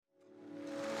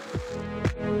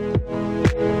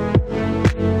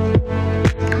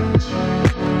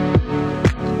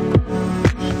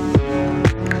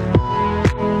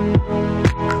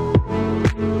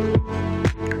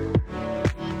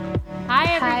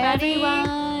everybody.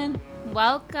 everyone.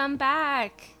 Welcome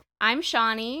back. I'm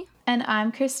Shawnee. And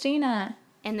I'm Christina.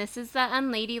 And this is the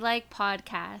Unladylike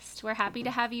podcast. We're happy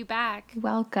to have you back.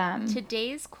 Welcome.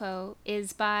 Today's quote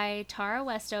is by Tara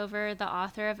Westover, the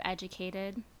author of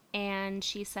Educated. And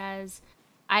she says,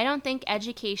 "I don't think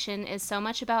education is so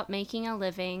much about making a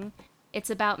living. It's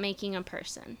about making a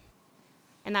person."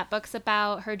 And that book's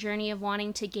about her journey of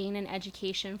wanting to gain an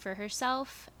education for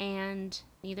herself. And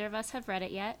neither of us have read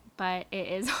it yet, but it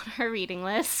is on her reading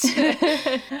list.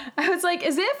 I was like,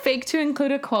 is it fake to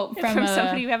include a quote from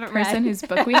somebody we haven't person read? whose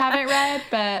book we haven't read?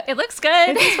 But It looks good.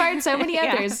 it's inspired so many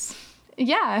Yeah. others.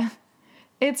 Yeah.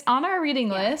 It's on our reading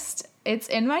list. It's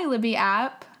in my Libby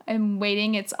app. I'm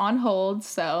waiting. It's on hold,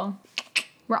 so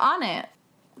we're on it.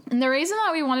 And the reason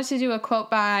that we wanted to do a quote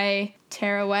by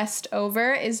Tara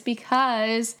Westover is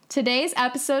because today's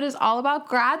episode is all about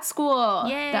grad school.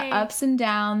 Yay. The ups and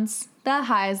downs, the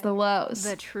highs, the lows.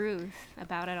 The truth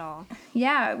about it all.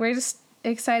 Yeah, we're just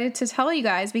excited to tell you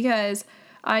guys because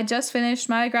I just finished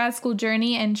my grad school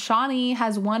journey and Shawnee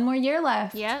has one more year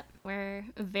left. Yep, we're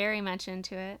very much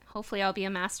into it. Hopefully I'll be a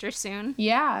master soon.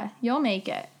 Yeah, you'll make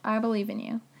it. I believe in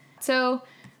you. So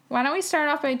why don't we start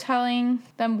off by telling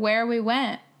them where we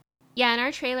went? Yeah, in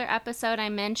our trailer episode, I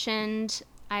mentioned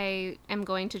I am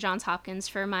going to Johns Hopkins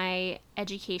for my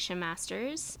education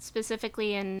master's,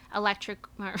 specifically in no,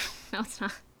 it's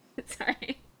not.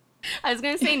 Sorry. I was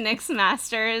going to say Nick's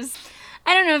master's.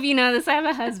 I don't know if you know this. I have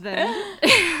a husband.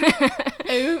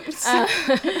 Oops.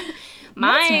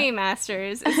 My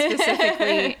master's is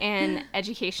specifically in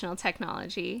educational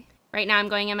technology. Right now I'm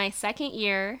going in my second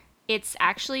year. It's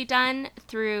actually done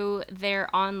through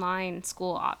their online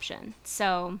school option.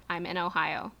 So I'm in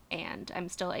Ohio and I'm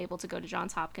still able to go to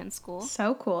Johns Hopkins School.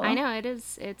 So cool. I know it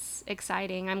is. It's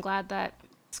exciting. I'm glad that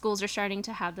schools are starting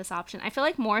to have this option. I feel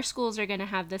like more schools are going to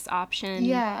have this option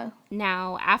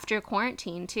now after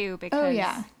quarantine too, because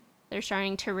they're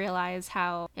starting to realize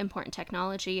how important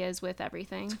technology is with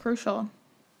everything. It's crucial.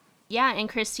 Yeah, and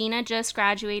Christina just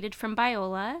graduated from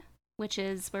Biola, which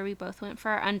is where we both went for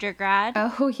our undergrad.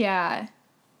 Oh, yeah.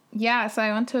 Yeah, so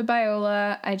I went to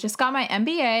Biola. I just got my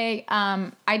MBA.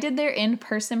 I did their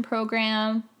in-person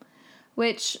program,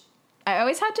 which I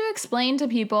always have to explain to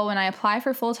people when I apply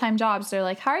for full-time jobs. They're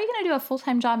like, how are you going to do a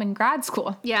full-time job in grad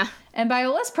school? Yeah. And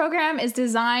Biola's program is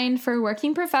designed for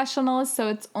working professionals, so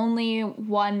it's only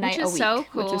one night a week. So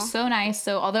cool. Which is so nice.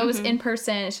 So although it's in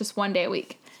person, it's just one day a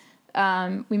week.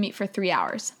 We meet for 3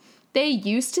 hours. They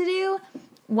used to do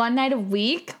one night a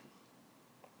week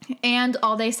and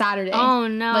all day Saturday. Oh,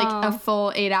 no. Like a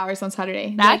full 8 hours on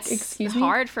Saturday. That's like, excuse me?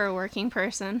 hard for a working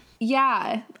person.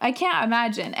 Yeah, I can't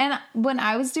imagine. And when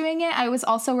I was doing it, I was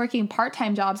also working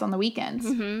part-time jobs on the weekends.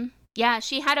 Mm-hmm. Yeah,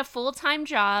 she had a full-time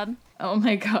job. Oh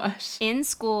my gosh. In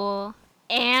school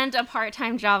and a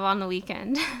part-time job on the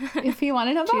weekend. If you want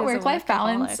to know about work-life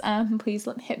balance, please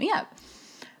hit me up.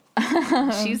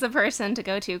 She's the person to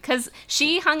go to because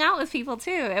she hung out with people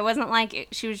too. It wasn't like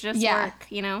she was just work,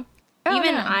 you know?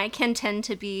 Even I can tend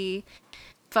to be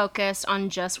focused on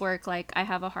just work. Like I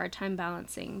have a hard time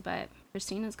balancing, but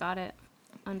Christina's got it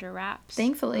under wraps.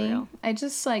 Thankfully. I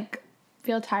just like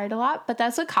feel tired a lot, but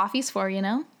that's what coffee's for, you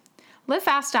know? Live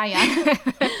fast, die young.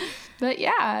 But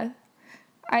yeah,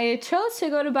 I chose to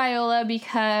go to Biola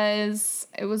because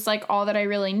it was like all that I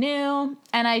really knew.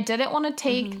 And I didn't want to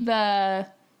take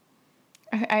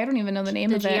I don't even know the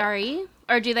name of it. The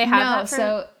GRE? Or do they have that for...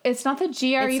 so it's not the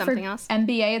GRE for else?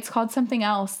 MBA. It's called something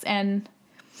else. And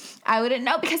I wouldn't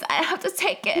know because I have to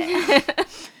take it.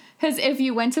 Because if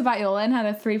you went to Biola and had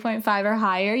a 3.5 or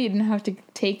higher, you didn't have to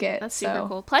take it. That's super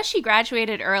cool. Plus, she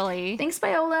graduated early. Thanks,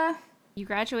 Biola. You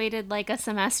graduated like a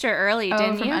semester early,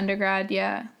 didn't you? From undergrad,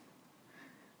 yeah.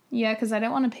 Yeah, because I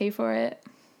didn't want to pay for it.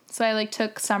 So I like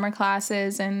took summer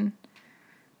classes and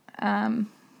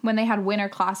when they had winter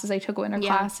classes, I took winter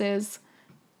classes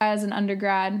as an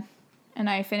undergrad, and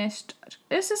I finished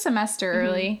just a semester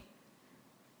early.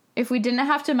 If we didn't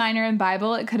have to minor in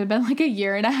Bible, it could have been like a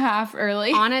year and a half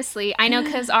early. Honestly, I know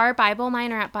because our Bible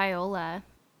minor at Biola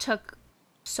took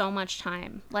so much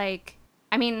time. Like,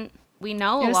 I mean, we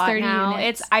know a lot now.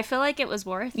 Units. I feel like it was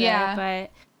worth it, but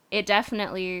it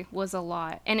definitely was a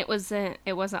lot, and it wasn't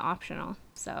optional.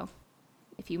 So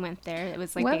if you went there, it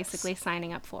was like basically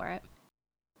signing up for it.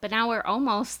 But now we're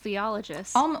almost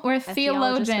theologists. We're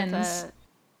theologians.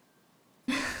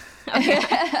 Okay.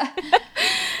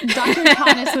 Dr.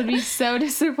 Thomas would be so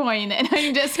disappointed.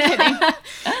 I'm just kidding.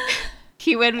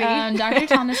 He would be. Dr.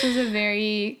 Thomas was a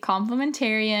very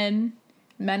complementarian,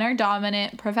 men are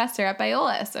dominant professor at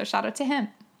Biola, so shout out to him.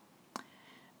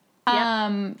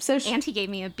 Yep. So and he gave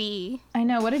me a B. I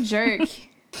know, what a jerk.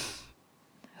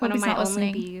 One Hope of he's my not only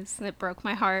listening. B's that broke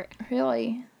my heart.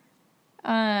 Really?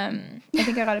 I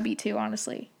think I got a B too,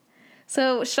 honestly.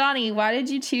 So, Shawnee, why did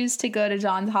you choose to go to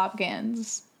Johns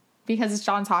Hopkins? Because it's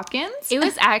Johns Hopkins? It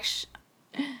was actually,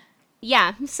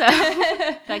 yeah, so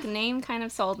like name kind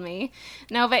of sold me.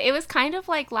 No, but it was kind of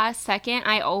like last second.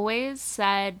 I always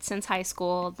said since high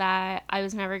school that I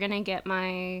was never going to get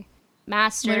my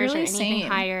master's Literally or anything same.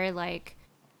 higher. Like,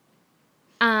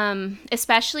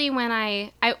 especially when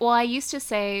I used to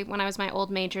say when I was my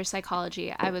old major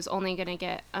psychology, I was only going to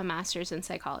get a master's in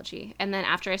psychology. And then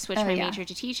after I switched my major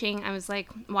to teaching, I was like,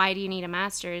 why do you need a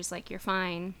master's? Like, you're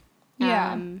fine.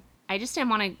 Yeah. I just didn't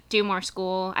want to do more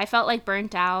school. I felt like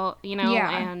burnt out, you know,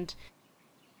 and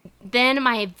then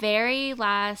my very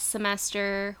last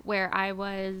semester where I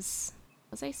was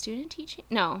I student teaching?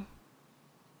 No.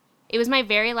 It was my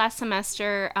very last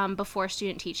semester before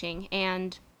student teaching,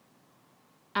 and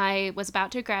I was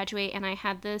about to graduate, and I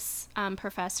had this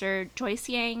professor, Joyce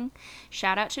Yang.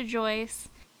 Shout out to Joyce.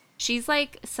 She's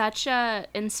like such a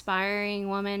inspiring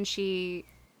woman. She,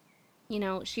 you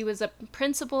know, she was a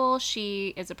principal.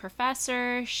 She is a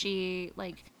professor. She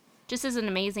like just is an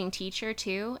amazing teacher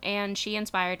too. And she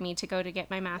inspired me to go to get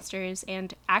my master's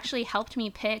and actually helped me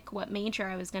pick what major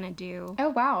I was going to do. Oh,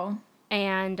 wow.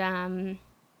 And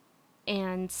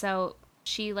so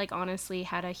she like honestly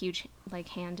had a huge like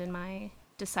hand in my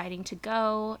deciding to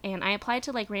go, and I applied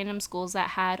to like random schools that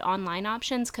had online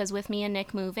options because with me and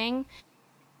Nick moving,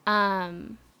 I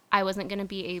wasn't going to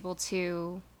be able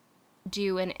to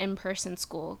do an in-person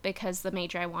school because the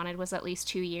major I wanted was at least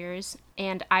 2 years,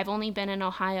 and I've only been in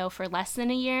Ohio for less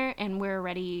than a year, and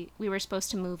we were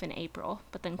supposed to move in April,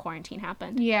 but then quarantine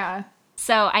happened. Yeah.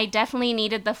 So I definitely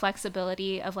needed the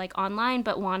flexibility of like online,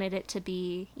 but wanted it to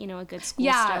be, you know, a good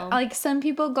school still. Like some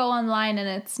people go online and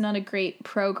it's not a great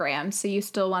program, so you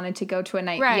still wanted to go to a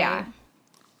night. Right. Yeah.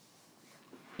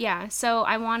 Yeah, so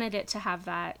I wanted it to have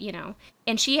that, you know.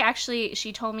 And she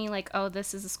told me like, oh,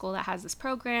 this is a school that has this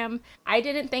program. I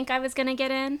didn't think I was going to get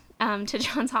in to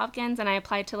Johns Hopkins, and I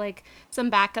applied to like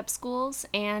some backup schools.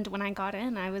 And when I got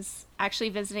in, I was actually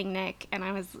visiting Nick, and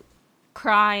I was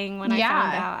crying when I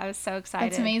found out. I was so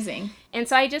excited. That's amazing. And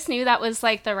so I just knew that was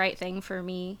like the right thing for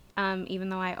me, even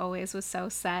though I always was so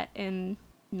set in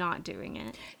not doing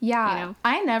it. Yeah. You know?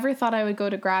 I never thought I would go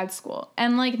to grad school.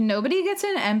 And like nobody gets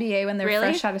an MBA when they're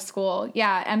fresh out of school.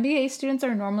 Yeah. MBA students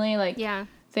are normally like,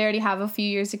 they already have a few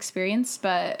years experience,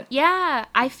 but. Yeah.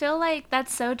 I feel like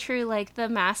that's so true. Like the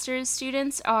master's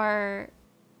students are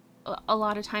a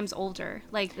lot of times older.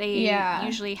 Like they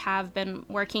usually have been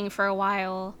working for a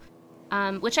while.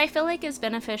 Which I feel like is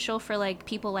beneficial for like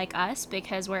people like us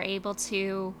because we're able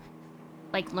to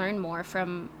like learn more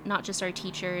from not just our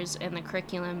teachers and the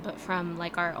curriculum, but from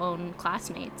like our own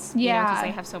classmates. Yeah, because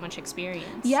they have so much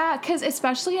experience. Yeah, because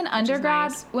especially in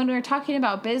undergrad, when we were talking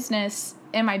about business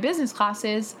in my business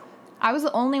classes, I was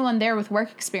the only one there with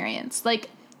work experience. Like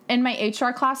in my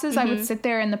HR classes, I would sit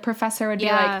there and the professor would be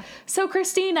like, "So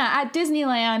Christina at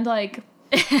Disneyland, like."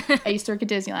 I used to work at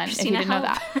Disneyland, if you didn't know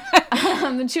that.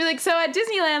 And she was like, so at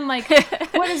Disneyland, like,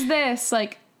 what is this?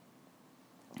 Like,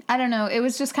 I don't know. It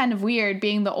was just kind of weird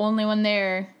being the only one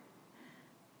there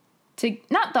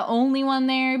not the only one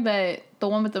there, but the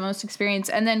one with the most experience.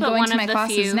 And then going to my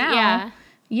classes now.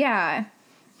 Yeah.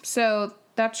 So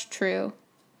that's true.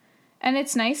 And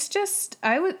it's nice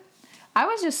I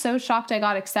was just so shocked I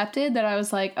got accepted that I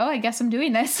was like, oh, I guess I'm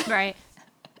doing this. Right.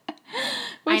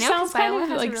 Which sounds kind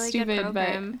of like really stupid,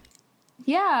 but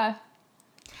yeah.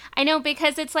 I know,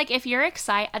 because it's like if you're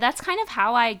excited, that's kind of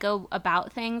how I go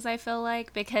about things, I feel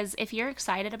like, because if you're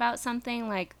excited about something,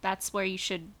 like that's where you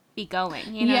should be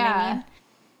going, you know what I mean?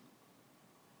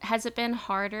 Has it been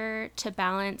harder to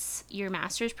balance your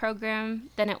master's program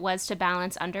than it was to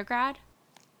balance undergrad?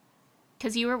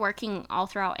 Because you were working all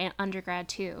throughout undergrad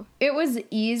too. It was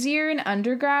easier in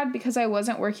undergrad because I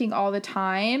wasn't working all the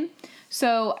time.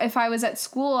 So if I was at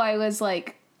school, I was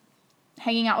like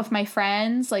hanging out with my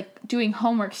friends, like doing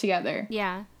homework together.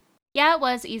 Yeah. Yeah, it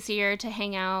was easier to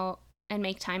hang out and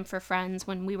make time for friends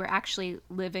when we were actually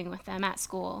living with them at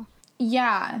school.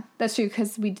 Yeah, that's true,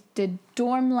 because we did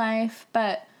dorm life.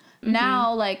 But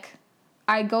now, like,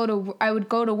 I would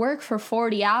go to work for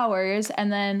 40 hours,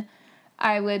 and then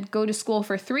I would go to school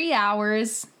for 3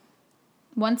 hours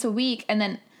once a week, and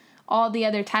then all the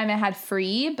other time I had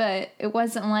free, but it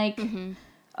wasn't like,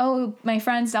 oh, my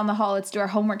friend's down the hall, let's do our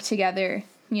homework together.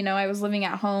 You know, I was living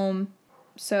at home.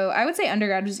 So I would say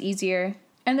undergrad was easier.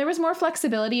 And there was more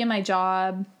flexibility in my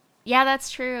job. Yeah, that's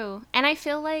true. And I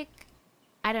feel like,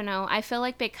 I don't know, I feel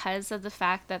like because of the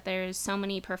fact that there's so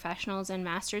many professionals in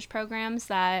master's programs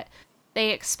that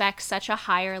they expect such a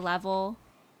higher level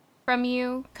from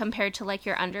you compared to like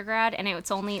your undergrad, and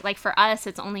it's only like for us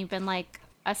it's only been like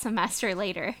a semester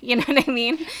later, you know what I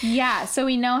mean? Yeah, so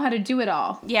we know how to do it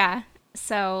all. Yeah.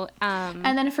 So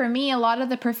and then for me, a lot of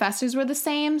the professors were the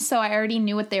same, so I already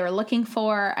knew what they were looking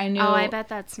for. I knew, oh, I bet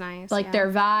that's nice. like,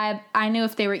 their vibe. I knew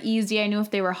if they were easy, I knew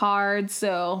if they were hard.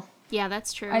 So yeah,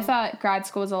 that's true. I thought grad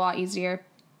school was a lot easier,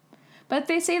 but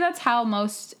they say that's how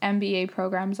most MBA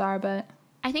programs are. But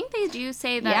I think they do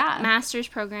say that master's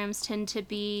programs tend to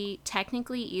be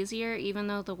technically easier, even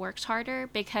though the work's harder,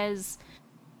 because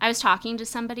I was talking to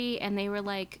somebody and they were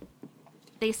like,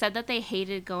 they said that they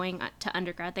hated going to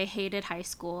undergrad. They hated high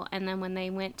school. And then when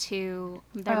they went to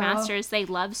their master's, they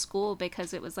loved school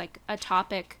because it was like a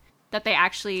topic that they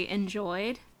actually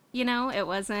enjoyed. You know, it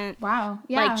wasn't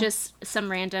like just some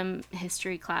random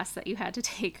history class that you had to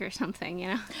take or something, you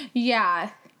know? Yeah.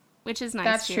 Which is nice.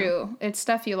 That's too. true. It's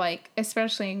stuff you like,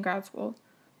 especially in grad school.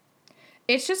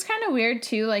 It's just kind of weird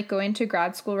too, like going to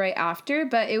grad school right after,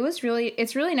 but it's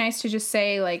really nice to just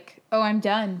say like, oh, I'm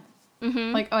done.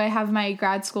 Mm-hmm. Like, oh, I have my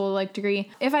grad school like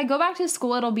degree. If I go back to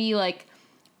school, it'll be like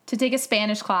to take a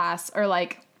Spanish class or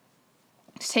like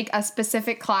to take a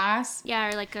specific class. Yeah,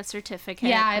 or like a certificate.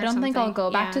 Yeah, I don't think I'll go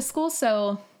back to school.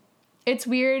 So it's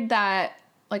weird that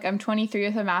like I'm 23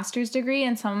 with a master's degree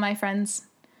and some of my friends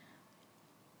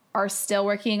are still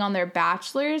working on their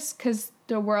bachelor's because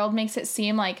the world makes it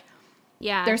seem like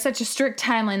there's such a strict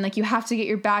timeline. Like you have to get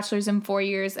your bachelor's in 4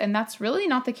 years. And that's really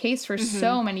not the case for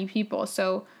so many people.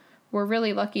 So we're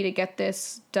really lucky to get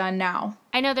this done now.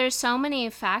 I know there's so many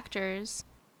factors.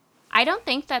 I don't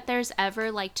think that there's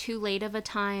ever like too late of a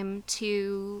time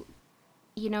to,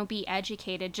 you know, be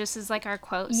educated. Just as like our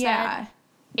quote said,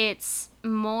 it's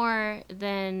more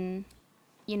than,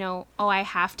 you know, oh, I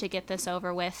have to get this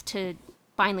over with to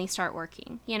finally start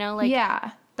working. You know, like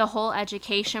the whole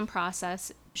education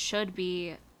process should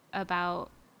be about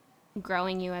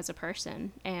growing you as a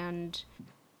person. And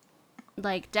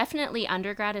like definitely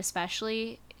undergrad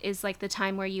especially is like the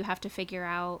time where you have to figure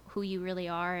out who you really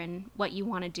are and what you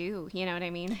want to do. You know what I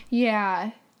mean?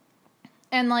 Yeah.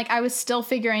 And like I was still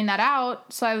figuring that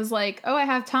out. So I was like, oh, I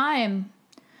have time.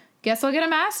 Guess I'll get a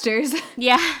master's.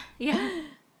 Yeah.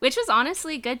 Which was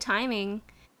honestly good timing.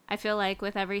 I feel like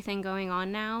with everything going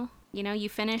on now, you know, you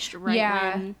finished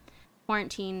right when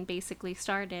quarantine basically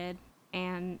started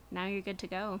and now you're good to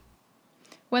go.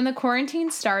 When the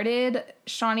quarantine started,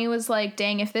 Shawnee was like,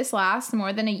 dang, if this lasts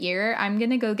more than a year, I'm going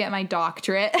to go get my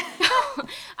doctorate.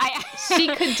 She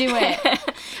could do it.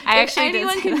 If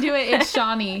anyone can do it, it's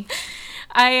Shawnee.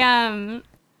 I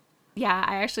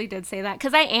actually did say that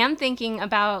because I am thinking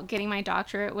about getting my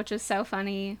doctorate, which is so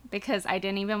funny because I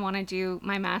didn't even want to do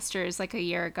my master's like a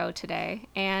year ago today.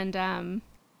 And,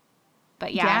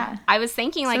 but I was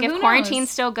thinking like if quarantine's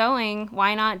still going,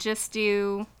 why not just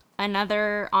do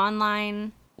another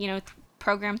online, you know,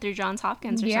 program through Johns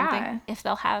Hopkins or something, if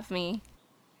they'll have me.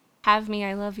 Have me,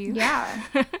 I love you. Yeah.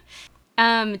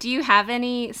 Do you have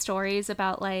any stories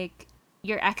about, like,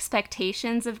 your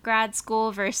expectations of grad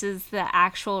school versus the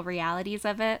actual realities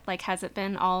of it? Like, has it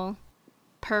been all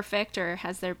perfect, or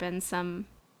has there been some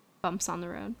bumps on the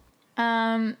road?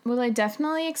 Well, I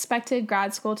definitely expected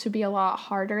grad school to be a lot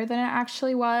harder than it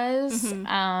actually was.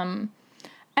 And,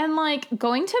 like,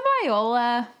 going to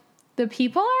Biola, the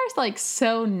people are, like,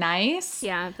 so nice.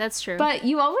 Yeah, that's true. But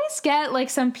you always get, like,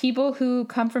 some people who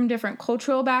come from different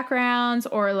cultural backgrounds,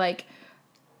 or, like,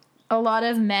 a lot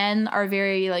of men are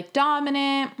very, like,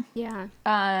 dominant. Yeah.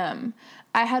 I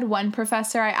had one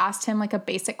professor, I asked him, like, a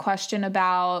basic question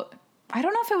about, I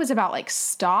don't know if it was about, like,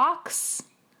 stocks.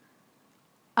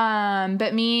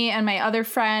 But me and my other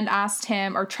friend asked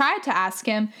him, or tried to ask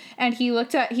him, and he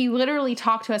literally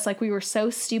talked to us like we were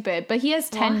so stupid, but he has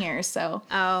tenure, so.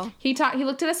 Oh. He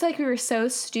looked at us like we were so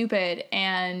stupid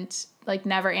and, like,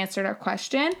 never answered our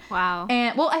question. Wow.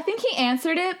 And, well, I think he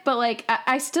answered it, but, like,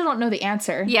 I still don't know the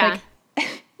answer. Yeah.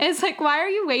 Like, it's like, why are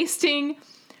you wasting...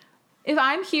 If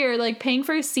I'm here, like, paying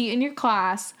for a seat in your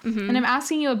class, and I'm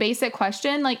asking you a basic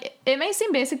question, like, it may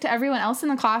seem basic to everyone else in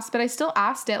the class, but I still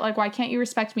asked it. Like, why can't you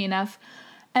respect me enough?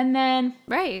 And then...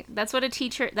 Right. That's what a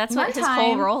teacher... That's what his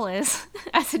whole role is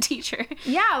as a teacher.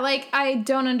 Yeah, like, I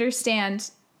don't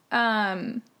understand.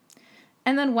 And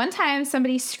then one time,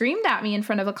 somebody screamed at me in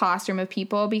front of a classroom of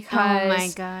people because... Oh,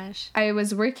 my gosh. I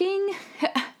was working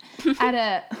at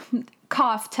a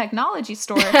technology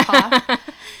store,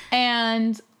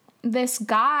 and... This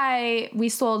guy, we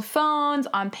sold phones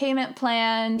on payment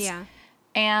plans. Yeah.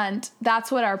 And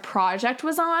that's what our project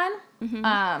was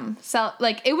on. So,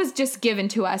 like, it was just given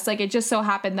to us. Like, it just so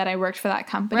happened that I worked for that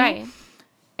company. Right.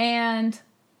 And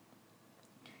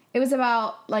it was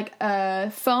about, like, a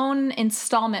phone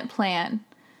installment plan.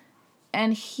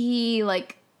 and he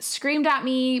like screamed at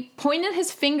me, pointed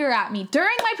his finger at me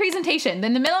during my presentation,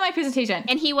 in the middle of my presentation.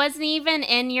 And he wasn't even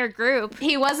in your group.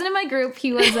 He wasn't in my group.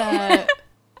 He was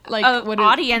like an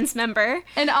audience member.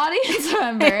 An audience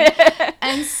member.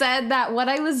 And said that what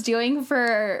I was doing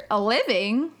for a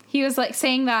living, he was like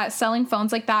saying that selling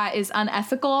phones like that is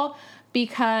unethical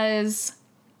because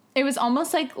it was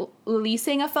almost like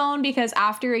leasing a phone, because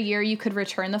after a year you could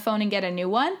return the phone and get a new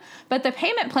one. But the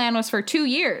payment plan was for 2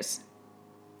 years.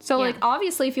 So, like,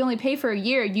 obviously, if you only pay for a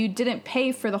year, you didn't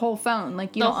pay for the whole phone.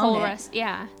 Like, you don't own it. The whole rest,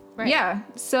 yeah. Right. Yeah.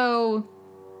 So,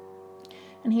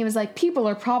 and he was like, people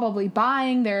are probably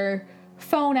buying their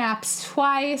phone apps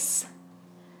twice.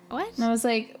 What? And I was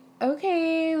like,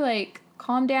 okay, like,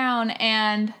 calm down.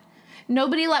 And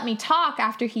nobody let me talk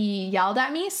after he yelled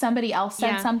at me. Somebody else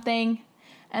said something.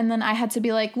 And then I had to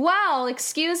be like, well,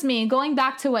 excuse me, going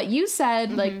back to what you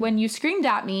said, like, when you screamed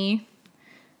at me,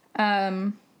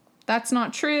 that's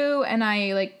not true. And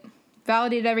I, like,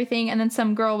 validated everything. And then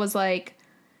some girl was like,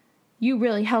 you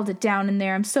really held it down in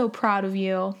there. I'm so proud of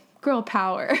you. Girl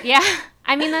power. Yeah.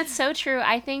 I mean, that's so true.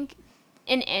 I think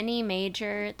in any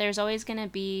major, there's always going to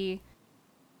be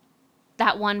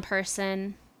that one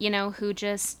person, you know, who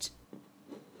just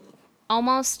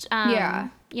almost,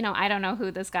 you know, I don't know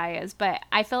who this guy is, but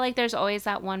I feel like there's always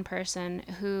that one person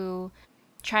who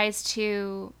tries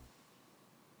to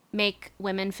make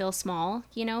women feel small,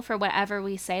 you know, for whatever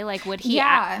we say. Like, would he,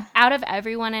 out of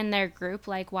everyone in their group,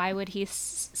 like, why would he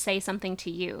say something to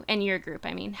you, in your group,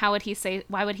 I mean, why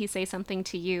would he say something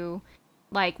to you?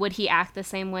 Like, would he act the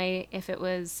same way if it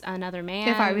was another man?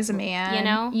 If I was a man. You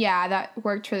know? Yeah, that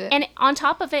worked for the... And on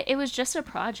top of it, it was just a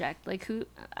project. Like, who,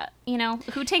 you know,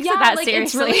 who takes it that seriously?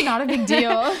 It's really not a big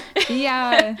deal.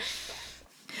 Yeah.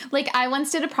 Like, I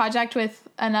once did a project with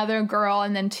another girl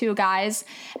and then 2 guys,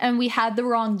 and we had the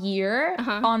wrong year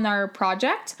on our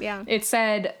project. Yeah. It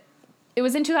said... It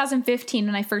was in 2015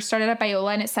 when I first started at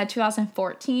Biola, and it said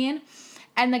 2014.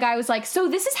 And the guy was like, so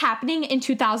this is happening in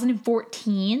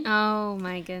 2014? Oh,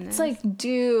 my goodness. It's like,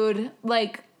 dude,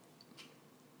 like,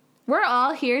 we're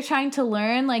all here trying to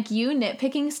learn, like, you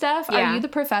nitpicking stuff. Yeah. Are you the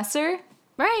professor?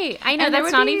 Right. I know,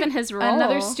 that's not even his role.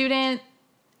 Another student,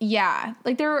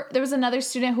 like, there was another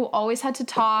student who always had to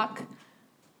talk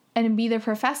and be the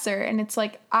professor. And it's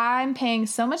like, I'm paying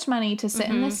so much money to sit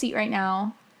in this seat right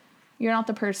now. You're not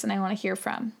the person I want to hear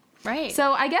from. Right.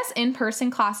 So I guess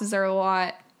in-person classes are a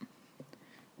lot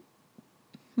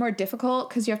more difficult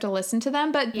because you have to listen to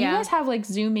them, but you guys have like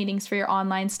Zoom meetings for your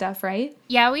online stuff, right?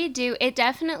 Yeah, we do. It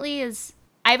definitely is.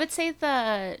 I would say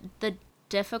the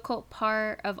difficult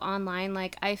part of online,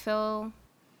 like, I feel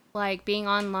like being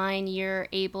online, you're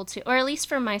able to, or at least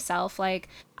for myself, like,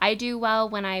 I do well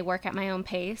when I work at my own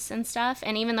pace and stuff.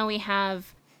 And even though we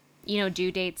have, you know,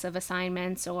 due dates of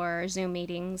assignments or Zoom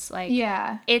meetings, like,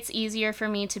 it's easier for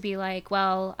me to be like,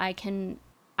 well, I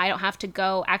don't have to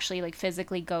go actually, like,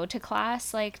 physically go to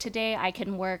class, like, today. I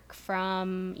can work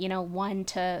from, you know, 1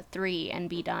 to 3 and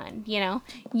be done, you know?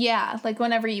 Yeah, like,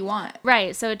 whenever you want.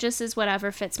 Right, so it just is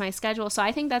whatever fits my schedule. So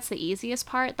I think that's the easiest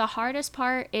part. The hardest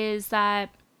part is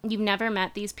that you've never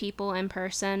met these people in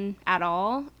person at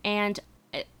all. And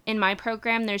in my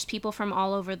program, there's people from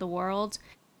all over the world.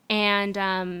 And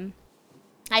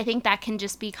I think that can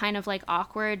just be kind of, like,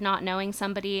 awkward, not knowing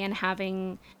somebody and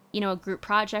having, you know, a group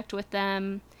project with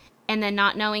them, and then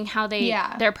not knowing how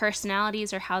their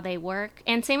personalities or how they work.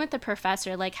 And same with the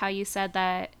professor, like how you said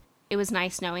that it was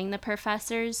nice knowing the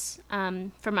professors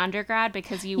from undergrad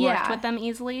because you worked with them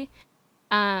easily.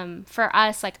 For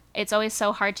us, like, it's always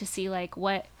so hard to see, like,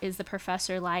 what is the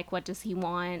professor like? What does he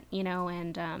want? You know,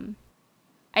 and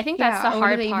I think that's the hard part.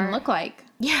 What do they even look like?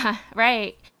 Yeah,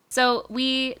 right. So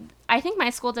I think my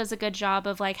school does a good job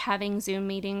of, like, having Zoom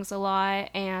meetings a lot,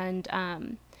 and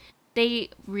they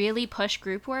really push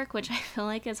group work, which I feel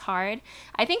like is hard.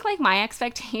 I think, like, my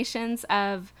expectations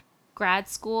of grad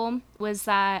school was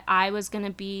that I was going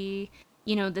to be,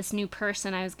 you know, this new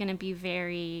person. I was going to be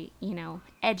very, you know,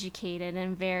 educated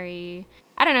and very,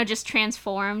 I don't know, just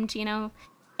transformed, you know.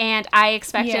 And I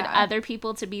expected other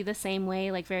people to be the same way,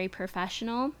 like, very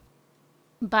professional.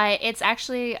 But it's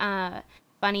actually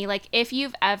funny, like, if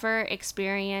you've ever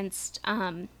experienced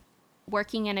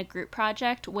working in a group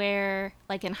project where,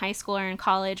 like, in high school or in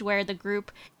college, where the group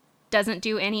doesn't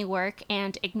do any work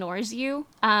and ignores you,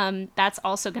 that's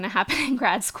also going to happen in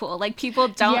grad school. Like, people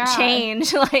don't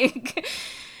change, like,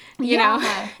 you know,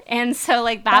 and so,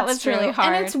 like, that was really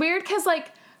hard. And it's weird because,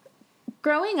 like,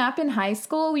 growing up in high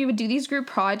school, we would do these group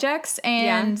projects,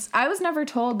 and I was never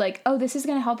told, like, oh, this is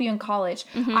going to help you in college.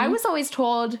 I was always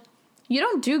told, you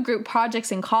don't do group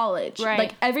projects in college. Right.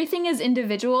 Like, everything is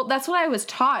individual. That's what I was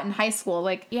taught in high school.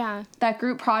 Like, Yeah. that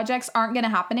group projects aren't going to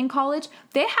happen in college.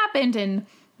 They happened in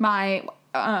my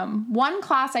one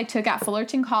class I took at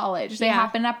Fullerton College. They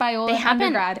happened at Biola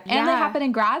undergrad. And they happen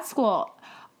in grad school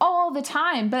all the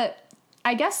time. But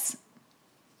I guess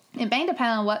it may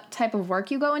depend on what type of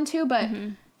work you go into, but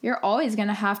you're always going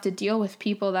to have to deal with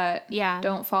people that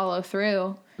don't follow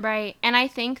through. Right. And I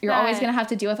think you're always going to have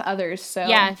to deal with others. So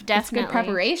yeah, definitely. It's good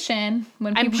preparation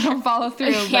when people don't follow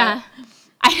through. Yeah.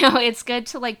 I know it's good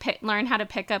to like learn how to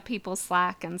pick up people's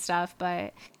slack and stuff,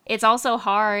 but it's also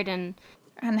hard and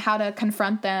how to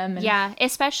confront them. And yeah,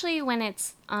 especially when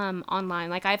it's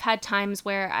online. Like I've had times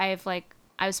where I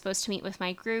was supposed to meet with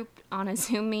my group on a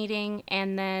Zoom meeting,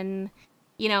 and then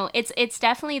it's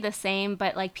definitely the same,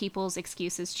 but like people's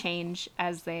excuses change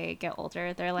as they get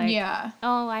older. They're like,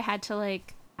 oh, I had to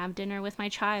like have dinner with my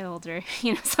child, or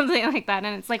something like that,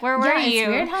 and it's like, where were you? It's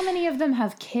weird how many of them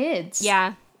have kids.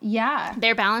 Yeah,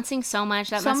 they're balancing so much.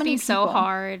 That must be so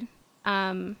hard.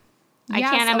 I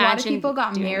can't imagine. A lot of people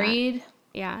got married.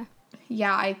 That.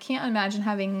 Yeah, I can't imagine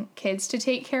having kids to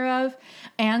take care of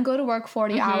and go to work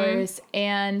 40 hours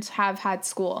and have had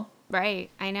school.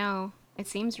 Right, I know. It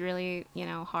seems really,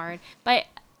 hard. But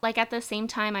like at the same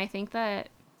time, I think that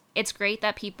it's great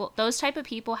that those type of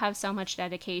people have so much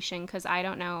dedication, because I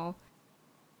don't know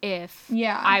if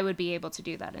I would be able to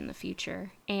do that in the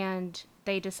future. And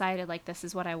they decided like, this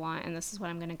is what I want and this is what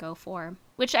I'm going to go for,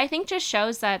 which I think just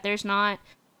shows that there's not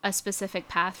a specific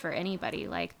path for anybody.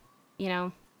 Like,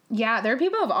 Yeah, there are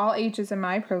people of all ages in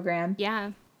my program.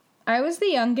 Yeah. I was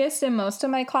the youngest in most of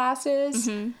my classes.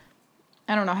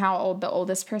 I don't know how old the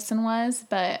oldest person was,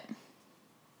 but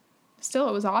still,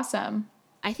 it was awesome.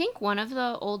 I think one of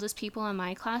the oldest people in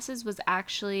my classes was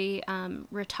actually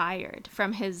retired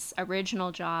from his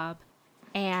original job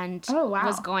and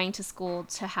was going to school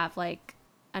to have like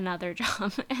another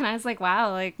job. And I was like,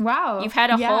 wow, you've had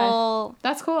a whole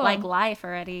that's cool, like life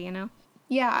already,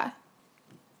 Yeah.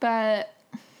 But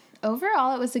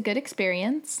overall, it was a good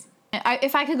experience.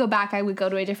 If I could go back, I would go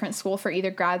to a different school for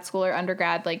either grad school or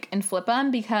undergrad, like, and flip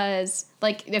them, because,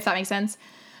 like, if that makes sense.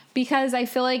 Because I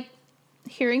feel like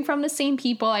hearing from the same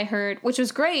people I heard, which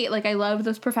was great, like, I loved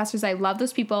those professors, I love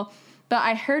those people, but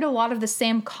I heard a lot of the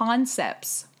same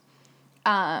concepts.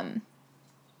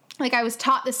 Like, I was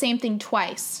taught the same thing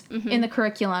twice in the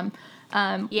curriculum.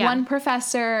 One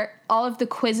professor, all of the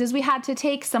quizzes we had to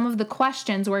take, some of the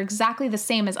questions were exactly the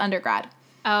same as undergrad.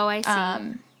 Oh, I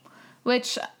see.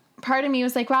 Which part of me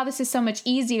was like, wow, this is so much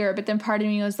easier. But then part of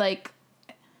me was like,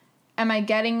 am I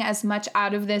getting as much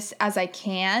out of this as I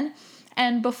can?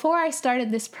 And before I started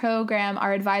this program,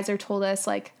 our advisor told us,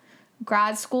 like,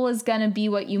 grad school is going to be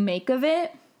what you make of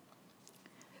it.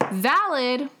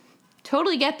 Valid.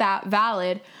 Totally get that.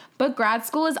 Valid. But grad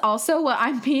school is also what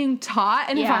I'm being taught.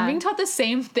 And if I'm being taught the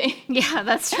same thing. Yeah,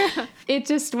 that's true. It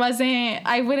just wasn't,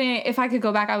 if I could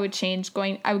go back, I would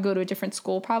I would go to a different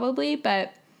school probably.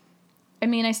 But I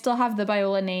mean, I still have the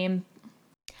Biola name.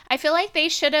 I feel like they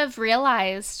should have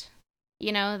realized,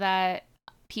 that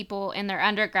people in their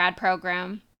undergrad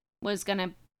program was going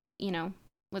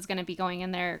to be going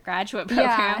in their graduate program.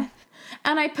 Yeah.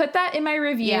 And I put that in my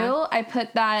review. Yeah. I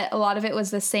put that a lot of it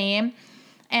was the same.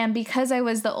 And because I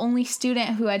was the only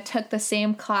student who had took the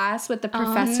same class with the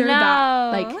professor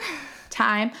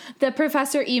time, the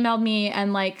professor emailed me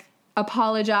and, like,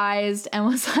 apologized and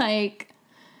was like,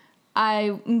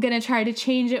 I'm going to try to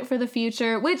change it for the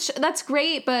future, which that's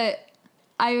great, but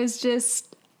I was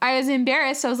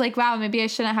embarrassed. I was like, wow, maybe I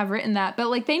shouldn't have written that. But,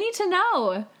 like, they need to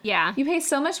know. Yeah. You pay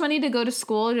so much money to go to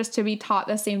school just to be taught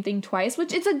the same thing twice,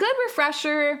 which it's a good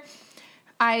refresher.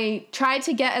 I tried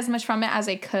to get as much from it as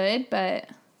I could, but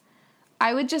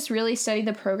I would just really study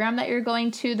the program that you're going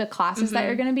to, the classes that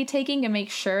you're going to be taking, and make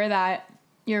sure that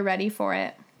you're ready for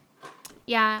it.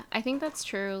 Yeah, I think that's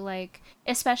true. Like,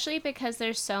 especially because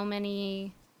there's so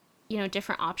many,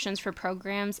 different options for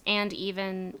programs, and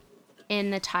even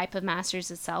in the type of master's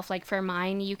itself. Like for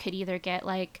mine, you could either get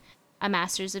like a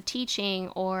master's of teaching,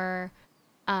 or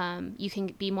you can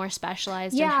be more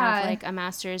specialized and have like a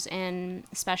master's in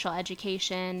special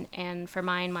education. And for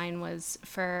mine was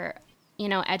for,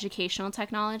 educational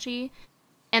technology.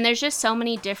 And there's just so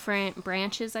many different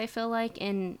branches, I feel like,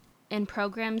 in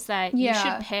programs that you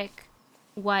should pick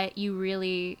what you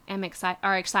really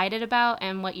are excited about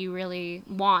and what you really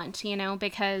want,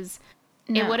 because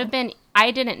it would have been,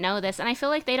 I didn't know this, and I feel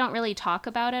like they don't really talk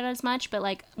about it as much, but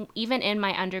like even in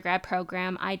my undergrad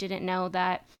program, I didn't know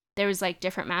that there was like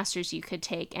different masters you could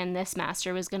take, and this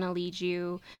master was going to lead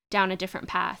you down a different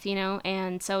path,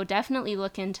 and so definitely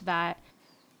look into that.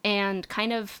 and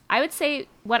kind of, I would say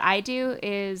what I do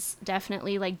is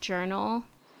definitely like journal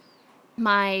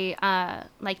my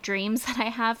like dreams that I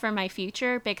have for my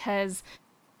future, because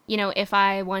if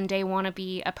I one day want to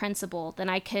be a principal, then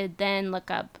I could then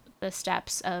look up the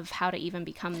steps of how to even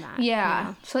become that.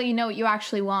 Yeah. So you know what you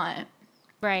actually want.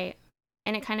 Right.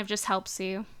 And it kind of just helps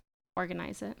you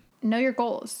organize it. Know your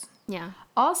goals. Yeah.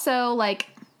 Also, like,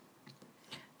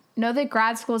 know that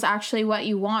grad school is actually what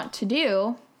you want to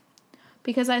do,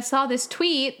 because I saw this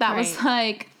tweet that was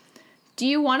like, do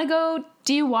you want to go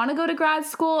to grad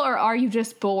school, or are you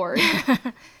just bored?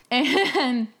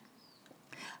 And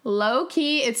low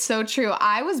key, it's so true.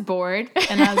 I was bored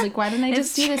and I was like, why didn't I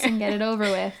just do this and get it over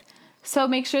with? So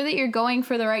make sure that you're going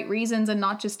for the right reasons and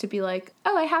not just to be like,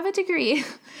 oh, I have a degree.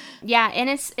 Yeah. And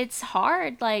it's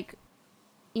hard. Like,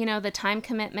 the time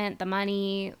commitment, the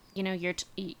money, you're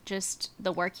just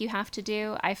the work you have to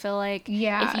do. I feel like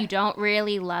if you don't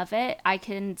really love it, I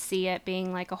can see it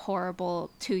being like a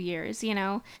horrible 2 years,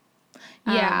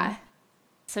 Yeah.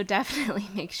 So definitely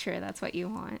make sure that's what you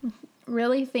want.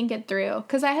 Really think it through.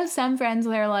 Because I have some friends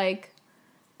that are like,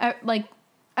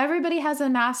 everybody has a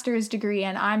master's degree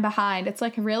and I'm behind. It's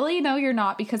like, really? No, you're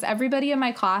not, because everybody in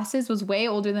my classes was way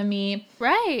older than me.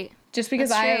 Right. Just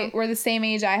because we're the same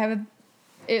age,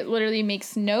 it literally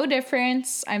makes no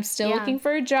difference. I'm still looking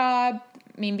for a job.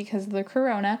 I mean, because of the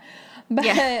corona. But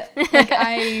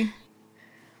I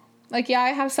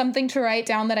have something to write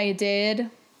down that I did.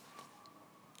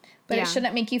 But it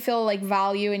shouldn't make you feel like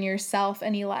value in yourself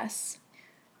any less.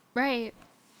 Right.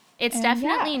 It's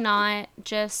definitely not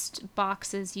just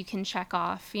boxes you can check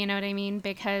off. You know what I mean?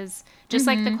 Because just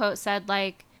like the quote said,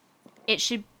 like, it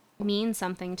should mean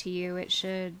something to you. It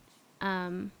should,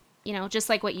 just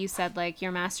like what you said, like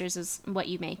your master's is what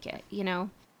you make it,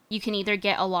 You can either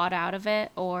get a lot out of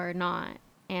it or not.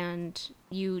 And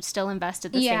you still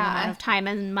invested the same amount of time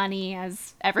and money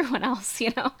as everyone else,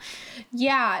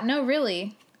 Yeah, no,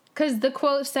 really. Because the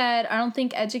quote said, I don't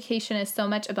think education is so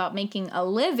much about making a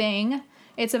living.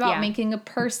 It's about making a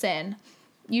person.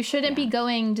 You shouldn't be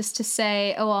going just to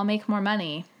say, oh, I'll make more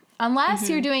money. Unless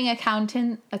you're doing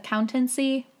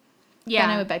accountancy. Yeah. Then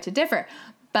I would beg to differ.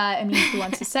 But, I mean, who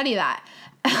wants to study that?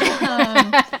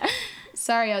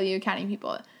 Sorry, all you accounting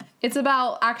people. It's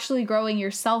about actually growing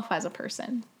yourself as a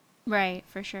person. Right,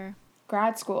 for sure.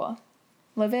 Grad school.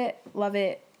 Live it, love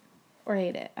it, or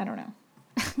hate it. I don't know.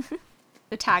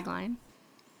 The tagline.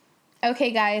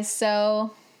 Okay, guys,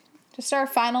 so just our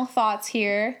final thoughts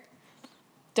here.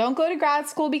 Don't go to grad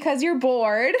school because you're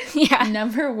bored. Yeah.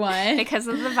 Number one. Because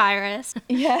of the virus.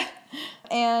 Yeah.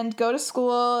 And go to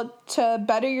school to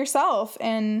better yourself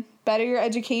and better your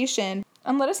education.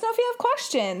 And let us know if you have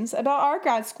questions about our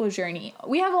grad school journey.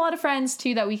 We have a lot of friends,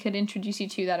 too, that we could introduce you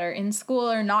to that are in school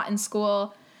or not in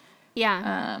school.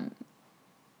 Yeah.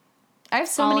 I have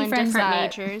so many friends that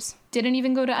majors. Didn't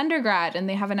even go to undergrad, and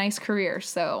they have a nice career.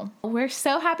 So we're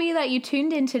so happy that you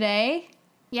tuned in today.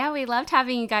 Yeah, we loved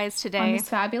having you guys today. On this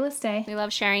fabulous day. We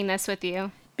love sharing this with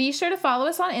you. Be sure to follow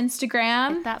us on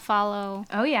Instagram. Hit that follow.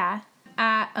 Oh, yeah.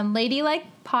 At Unladylike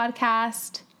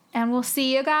Podcast. And we'll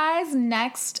see you guys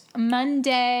next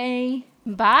Monday.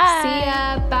 Bye. See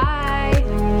ya. Bye.